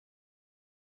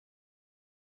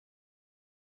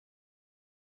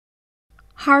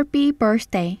Happy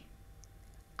birthday.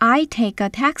 I take a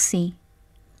taxi.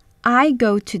 I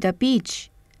go to the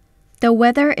beach. The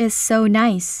weather is so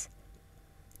nice.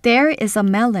 There is a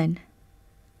melon.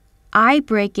 I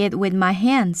break it with my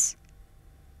hands.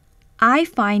 I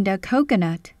find a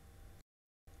coconut.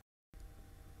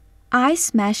 I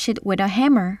smash it with a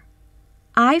hammer.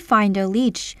 I find a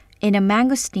leech in a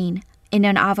mangosteen, in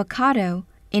an avocado,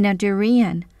 in a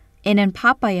durian, in a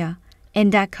papaya,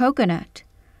 in that coconut.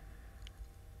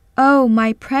 Oh,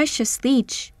 my precious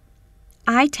leech.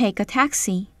 I take a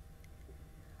taxi.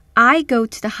 I go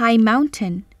to the high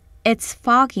mountain. It's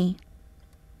foggy.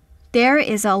 There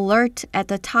is an alert at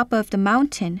the top of the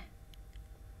mountain.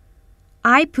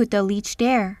 I put the leech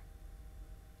there.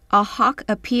 A hawk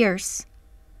appears.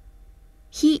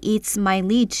 He eats my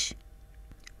leech.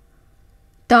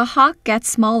 The hawk gets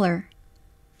smaller.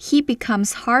 He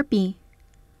becomes Harpy.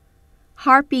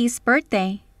 Harpy's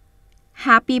birthday.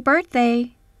 Happy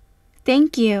birthday.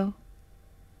 Thank you.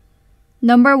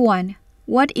 Number 1.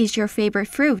 What is your favorite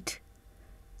fruit?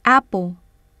 Apple,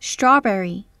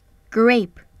 strawberry,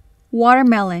 grape,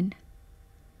 watermelon.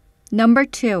 Number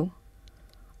 2.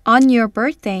 On your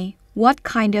birthday, what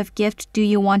kind of gift do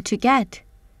you want to get?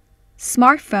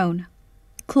 Smartphone,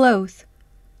 clothes,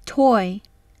 toy,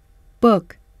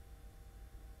 book.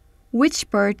 Which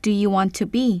bird do you want to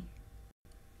be?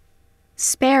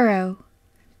 Sparrow,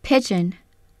 pigeon,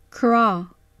 crow,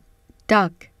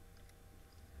 duck.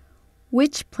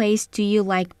 Which place do you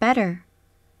like better?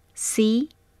 Sea,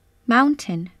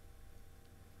 mountain?